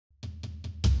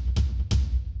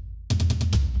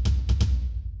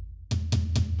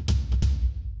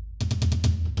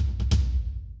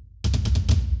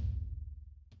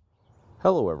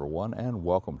Hello everyone, and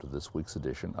welcome to this week's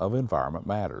edition of Environment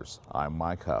Matters. I'm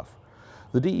Mike Huff.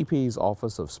 The DEP's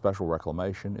Office of Special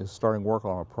Reclamation is starting work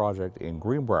on a project in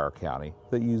Greenbrier County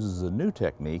that uses a new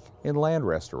technique in land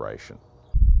restoration.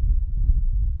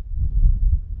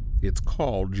 It's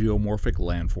called Geomorphic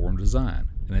Landform Design,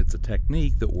 and it's a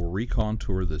technique that will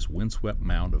recontour this windswept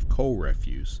mound of coal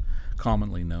refuse,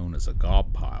 commonly known as a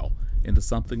gob pile, into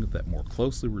something that more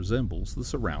closely resembles the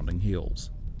surrounding hills.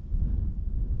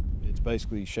 It's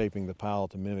basically shaping the pile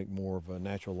to mimic more of a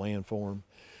natural landform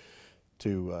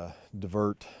to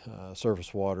divert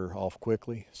surface water off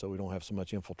quickly so we don't have so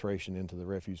much infiltration into the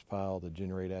refuse pile to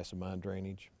generate acid mine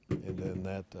drainage. And then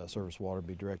that surface water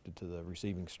be directed to the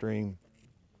receiving stream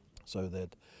so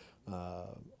that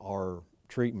our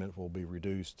treatment will be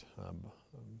reduced,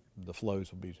 the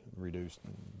flows will be reduced,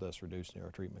 and thus reducing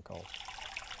our treatment costs.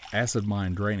 Acid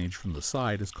mine drainage from the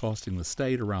site is costing the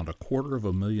state around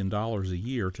 $250,000 a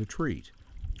year to treat.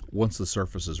 Once the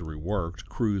surface is reworked,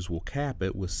 crews will cap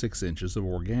it with 6 inches of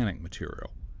organic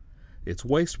material. It's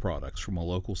waste products from a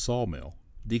local sawmill,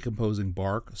 decomposing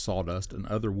bark, sawdust, and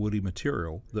other woody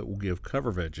material that will give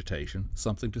cover vegetation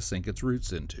something to sink its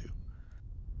roots into.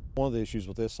 One of the issues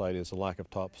with this site is the lack of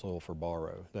topsoil for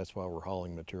borrow. That's why we're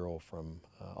hauling material from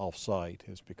off-site,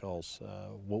 is because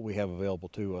what we have available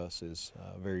to us is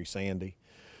very sandy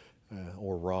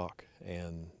or rock,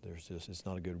 and it's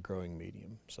not a good growing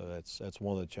medium. So that's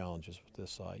one of the challenges with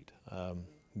this site.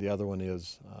 The other one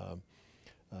is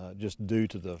just due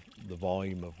to the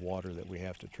volume of water that we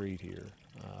have to treat here,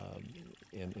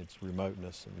 and its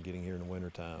remoteness and getting here in the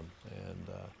wintertime and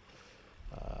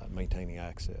maintaining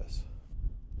access.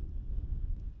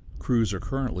 Crews are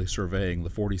currently surveying the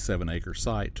 47-acre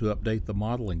site to update the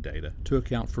modeling data to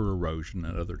account for erosion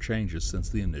and other changes since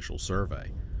the initial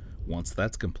survey. Once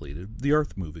that's completed, the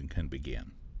earth moving can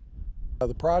begin.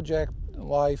 The project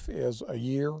life is a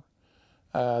year.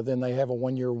 Then they have a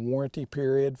 1-year warranty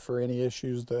period for any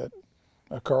issues that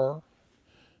occur.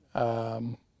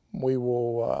 We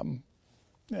will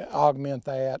augment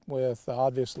that with,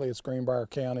 obviously it's Greenbrier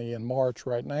County in March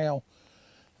right now.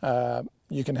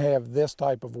 You can have this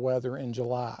type of weather in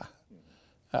July.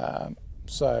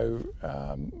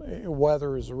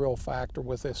 Weather is a real factor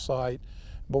with this site,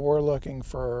 but we're looking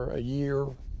for a year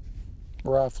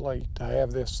roughly to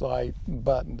have this site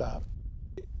buttoned up.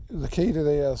 The key to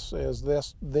this is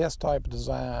this type of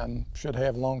design should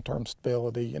have long-term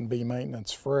stability and be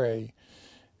maintenance free,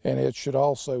 and it should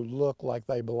also look like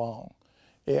they belong.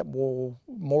 It will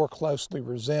more closely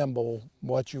resemble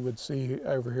what you would see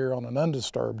over here on an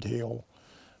undisturbed hill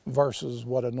versus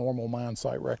what a normal mine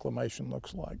site reclamation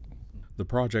looks like. The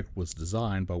project was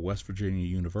designed by West Virginia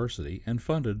University and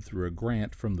funded through a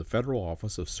grant from the Federal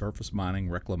Office of Surface Mining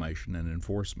Reclamation and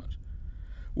Enforcement.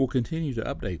 We'll continue to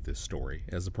update this story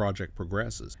as the project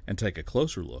progresses and take a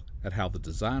closer look at how the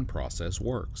design process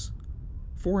works.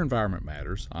 For Environment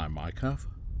Matters, I'm Mike Huff.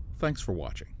 Thanks for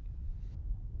watching.